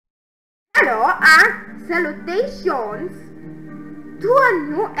Hello and salutations to a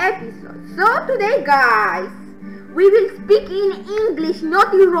new episode. So today guys, we will speak in English,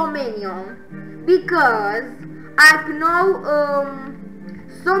 not in Romanian, because I know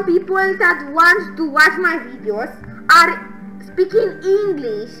some people that want to watch my videos are speaking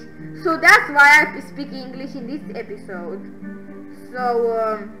English, so that's why I speak English in this episode.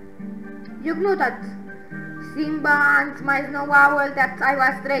 So you know that Simba and my snow owl that I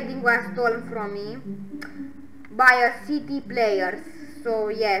was trading was stolen from me by a city players. So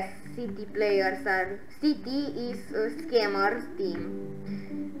yes, city players are city is a scammers team.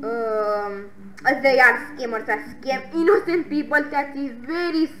 They are scammers that scam innocent people. That is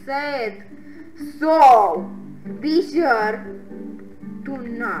very sad. So be sure to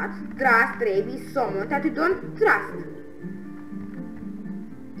not trust with someone that you don't trust.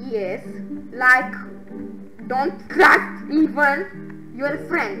 Yes, like don't trust even your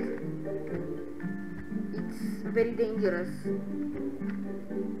friend. It's very dangerous.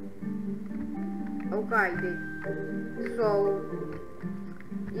 Okay, so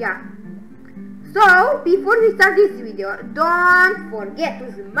yeah. So before we start this video, don't forget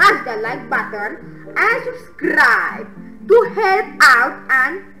to smash the like button and subscribe to help out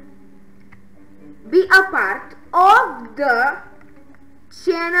and be a part of the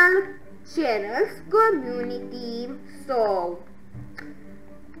channel's community. So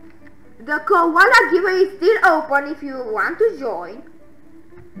the koala giveaway is still open if you want to join.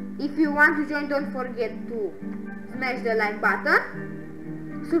 If you want to join, don't forget to smash the like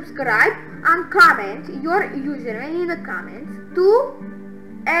button, subscribe and comment your username in the comments to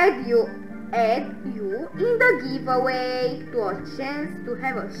add you in the giveaway to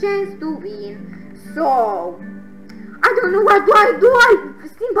have a chance to win. So I don't know what do I do.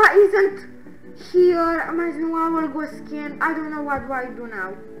 Simba isn't here. My snow owl was scanned. I don't know what do I do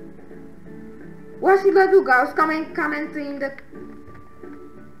now. What should I do, guys? Comment in the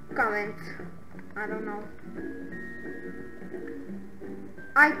comments. I don't know.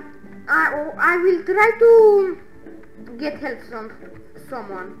 I will try to get help from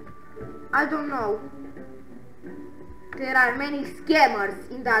someone. I don't know. There are many scammers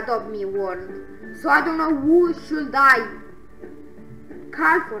in the Adopt Me world, so I don't know who should I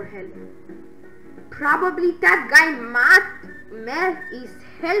call for help. Probably that guy Matt is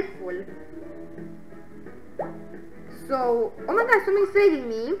helpful. So, oh my god, someone's saving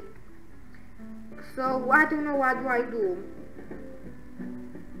me. So I don't know what do I do.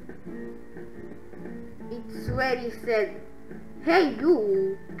 It's very sad. Hey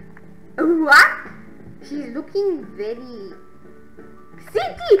you. What? She's looking very...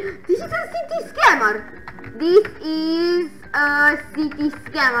 City! This is a city scammer! This is a city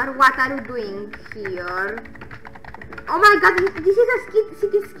scammer. What are you doing here? Oh my god, this is a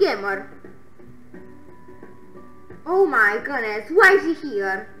city scammer. Oh my goodness, why is he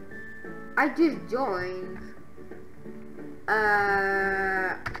here? I just joined.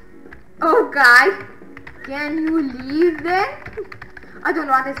 Oh guys, can you leave then? I don't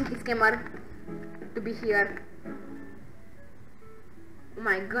want a city scammer to be here. Oh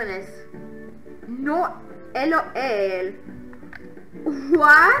my goodness. No, LOL.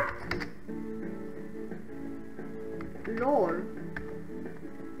 What? LOL.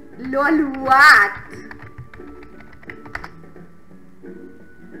 LOL what?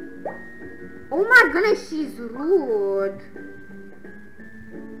 Oh my goodness, she's rude.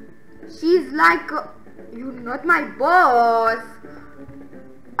 She's like, you're not my boss.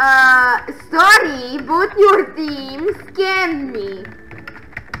 Sorry, but your team scammed me.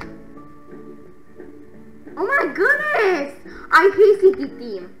 Oh my goodness, I hate city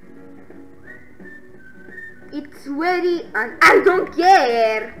team. It's very, I don't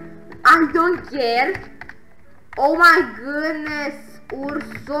care. I don't care. Oh my goodness, you're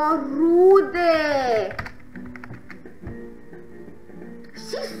so rude.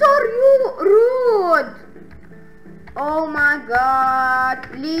 She's so rude. Oh my god,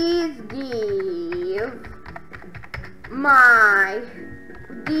 please give my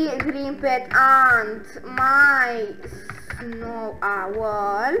green pet and my snow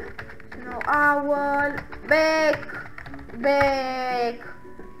owl back.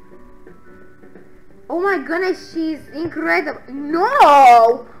 Oh my goodness, she's incredible.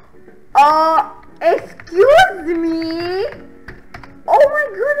 No! Excuse me? Oh my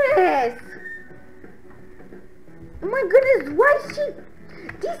goodness! Oh my goodness, why is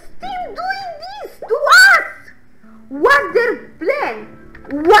this team doing this to us? What's their plan?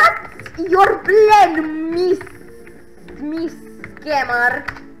 What's your plan, Miss Scammer?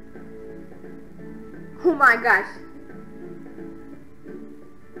 Oh my gosh.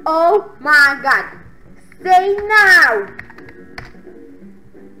 Oh my god. Say now.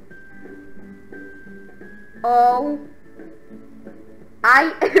 Oh.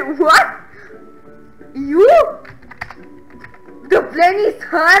 What? You? The plane is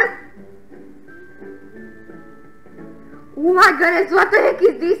her? Oh my goodness, what the heck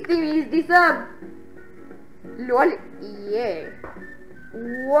is this thing? Is this a... LOL? Yeah.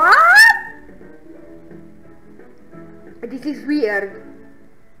 What? This is weird.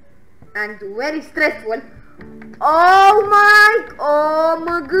 And very stressful. Oh my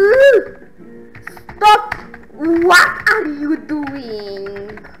god. Stop. What are you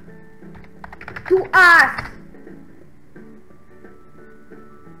doing to us?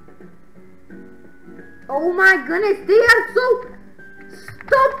 Oh my goodness, they are so...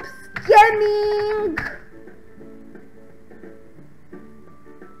 Stop scamming!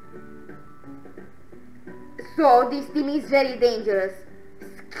 So this team is very dangerous.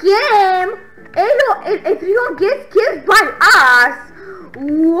 Scam? Everyone gets killed by us!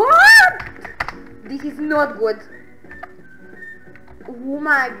 What? This is not good. Oh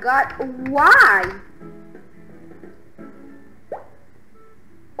my god, why?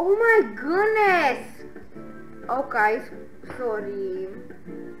 Oh my goodness! Okay, sorry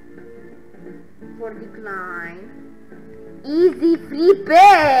for decline. Easy free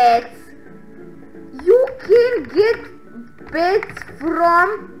pets! You can get pets from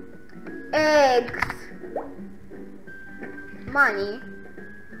eggs. Money.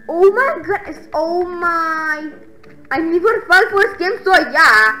 Oh my goodness, oh my. I never fell for scam, so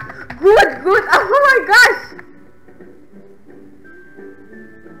yeah. Good. Oh my gosh.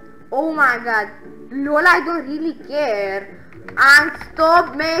 Oh my god. LOL, I don't really care. And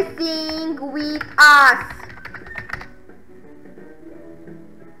stop messing with us.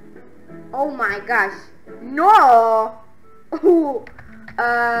 Oh my gosh. No.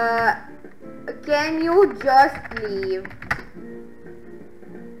 Can you just leave?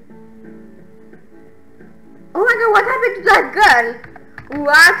 Oh my god, what happened to that girl?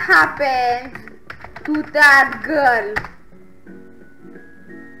 What happened to that girl?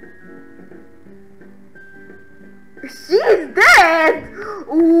 She's dead!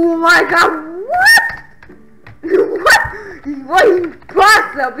 Oh my god, what? What?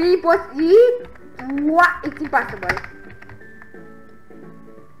 Impossible! What? It's impossible.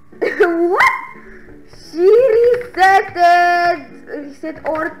 What? She reset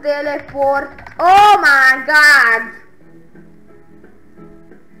or teleport. Oh my god!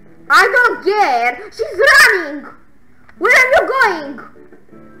 I don't care! She's running! Where are you going?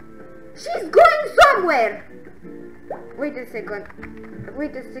 She's going somewhere! Wait a second.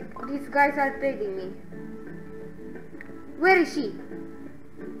 These guys are trading me. Where is she?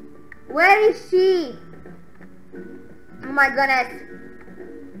 Where is she? Oh my goodness.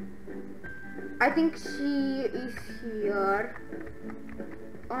 I think she is here.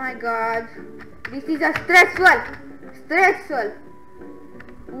 Oh my god. This is a stressful.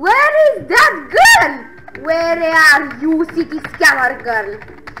 Where is that girl? Where are you, city scammer girl?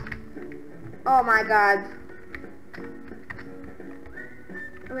 Oh my god.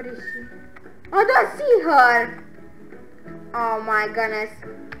 Where is she? I don't see her. Oh my goodness.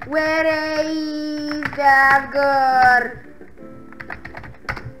 Where is that girl?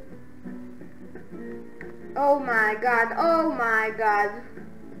 Oh my god.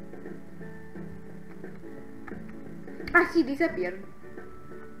 Ah, she disappeared.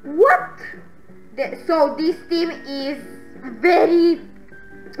 What? So this team is very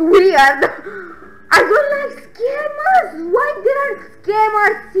weird. I don't like scammers. Why there are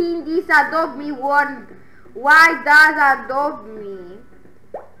scammers in this Adopt Me world? Why does Adopt Me?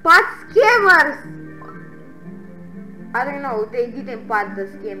 But scammers. I don't know. They didn't pat the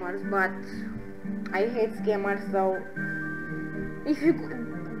scammers, but I hate scammers. So if you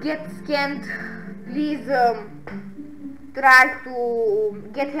get scammed, please try to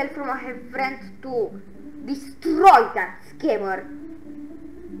get help from a friend to destroy that scammer.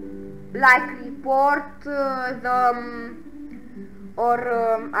 Like report them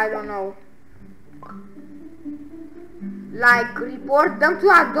or I don't know. Like report them to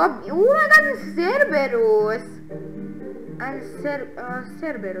Adopt Me. Oh my god, Cerberus. And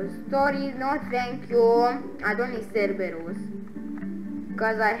Cerberus. Sorry, no thank you. I don't need Cerberus.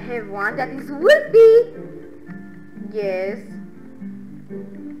 Because I have one that is Whoopee. Yes.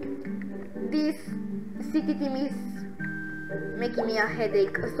 This city team is making me a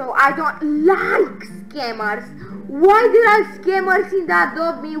headache. So I don't like scammers. Why there are scammers in the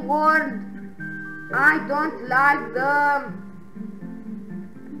Adopt Me world? I don't like them.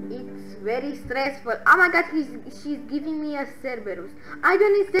 It's very stressful. Oh my god, she's giving me a Cerberus. I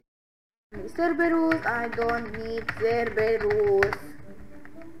don't need Cerberus. I don't need Cerberus.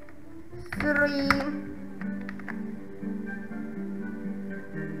 3.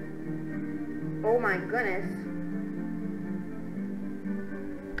 Oh my goodness.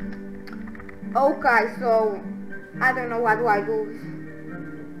 Okay, so I don't know what do I do.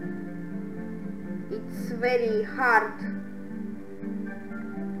 It's very hard.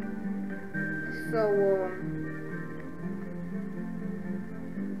 So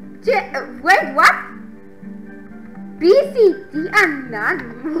wait, what? PCT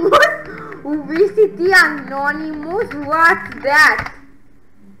Anonymous? PCT Anonymous? What's that?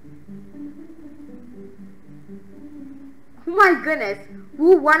 Oh my goodness.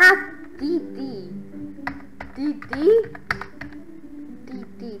 Who wanna TT?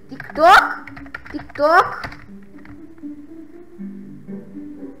 TikTok?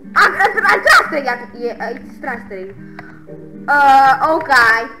 I'm translating. Yeah, it's translating.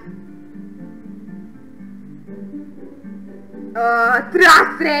 Okay.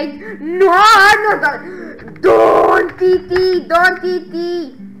 Translate. No, don't TT.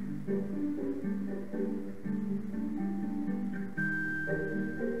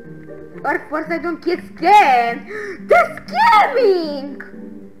 Of course I don't get scared. They're scamming.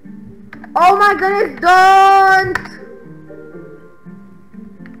 Oh my goodness, don't.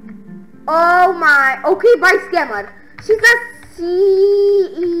 Oh my. Okay, bye scammer. She is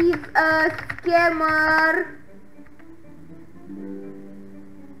a scammer.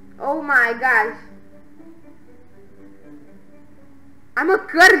 Oh my gosh. I'm a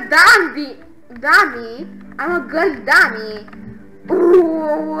girl dummy. I'm a girl dummy.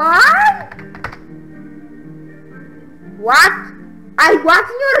 What? I was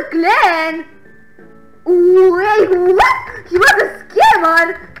in your clan. Wait, what? He was a scammer.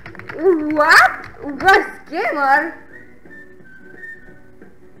 What? Was scammer?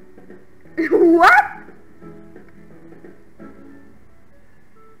 What?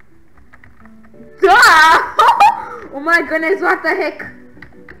 Duh! Oh my goodness, what the heck?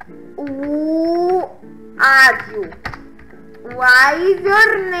 Who are you? What is your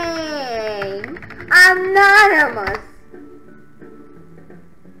name? Anonymous.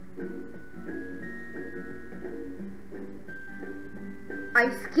 I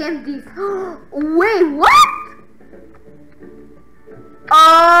scanned this. Wait, what?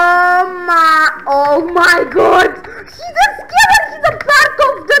 Oh my god! He's a scammer! He's a part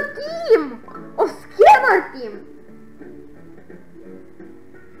of the team! Of scammer team!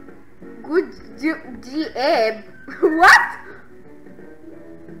 Good GM. What?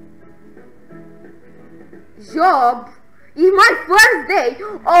 Job? It's my first day!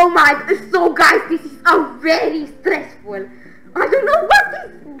 Oh my, so guys, this is a very stressful. I don't know what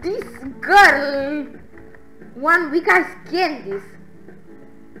is this girl. 1 week I scanned this.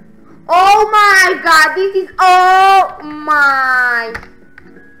 Oh my god, this is, oh my.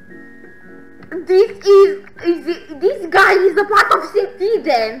 This guy is a part of CT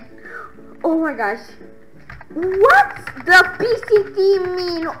then. Oh my gosh. What's the PCT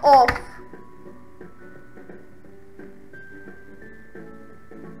mean of?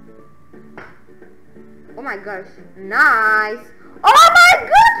 Oh my gosh, nice. Oh my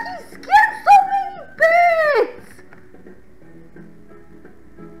god, he scanned so many pets.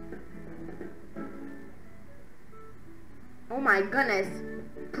 Oh my goodness.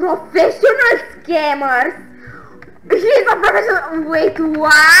 Professional scammers. He's a professional. Wait,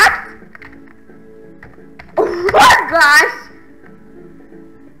 what? Oh my gosh.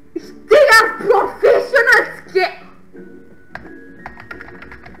 They are professional scammers.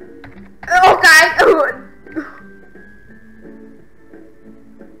 Okay.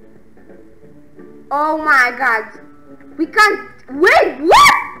 Oh my god. We can't. Wait,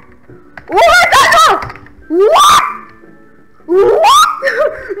 what? Oh my god, no! What? What?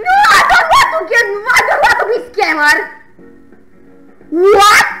 No, I don't want to be scammer.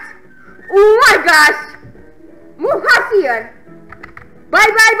 What? Oh my gosh. Move us here. Bye.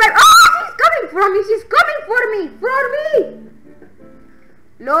 Oh, she's coming for me. She's coming for me.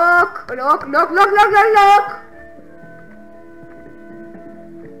 Look.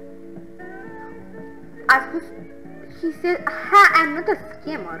 He said, ha, I'm not a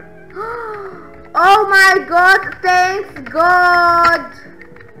scammer. Oh my god, thanks God.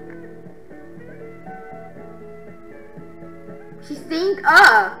 She's saying,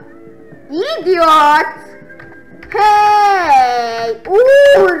 idiot. Hey,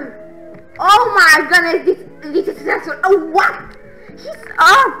 oh my goodness, this is stressful. Oh, what? He's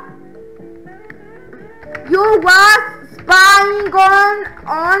up. You was spying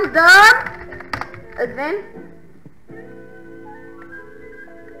on the then.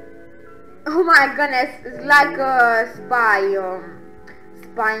 Oh my goodness, it's like a spy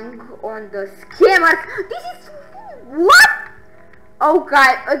spying on the scammers. This is what?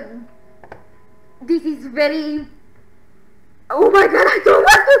 Okay, this is very. Oh my god, I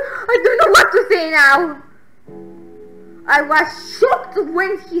don't know what to say now. I was shocked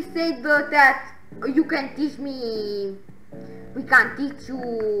when he said that you can teach me. We can teach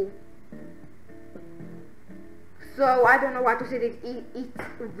you. So I don't know what to say. It's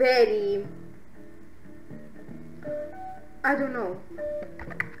very. I don't know.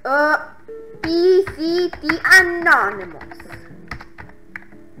 PCT Anonymous.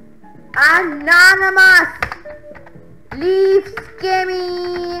 Anonymous. Leave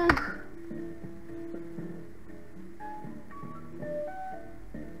scamming.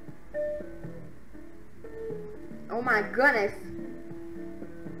 Oh my goodness.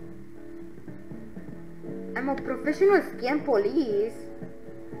 I'm a professional scam police.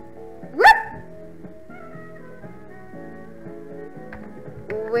 What?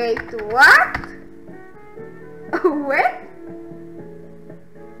 Wait, what? Wait?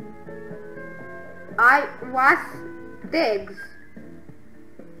 I was Degs.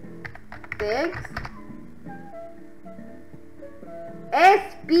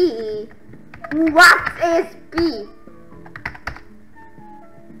 SP. What's SP?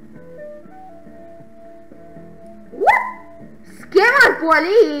 What? Scammer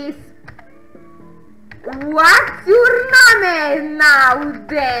police. What's your name now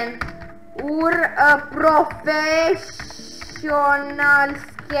then? You're a professional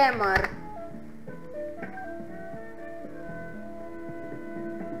scammer.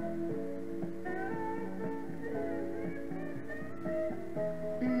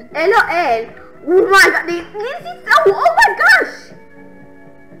 LOL. Oh my god, this is so. Oh my gosh.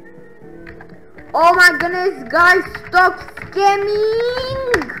 Oh my goodness, guys, stop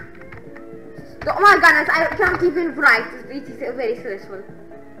scamming. Oh my goodness, I can't even write. It is very stressful.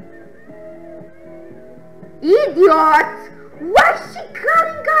 Idiot! Why is she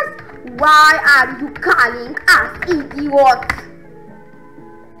calling us? Why are you calling us idiot?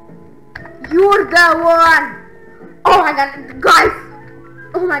 You're the one. Oh my god, guys.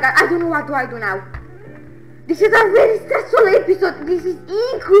 Oh my god, I don't know what do I do now. This is a very stressful episode. This is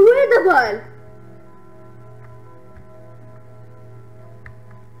incredible.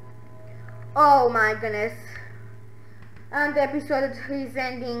 Oh my goodness. And the episode is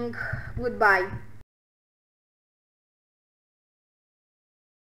ending. Goodbye.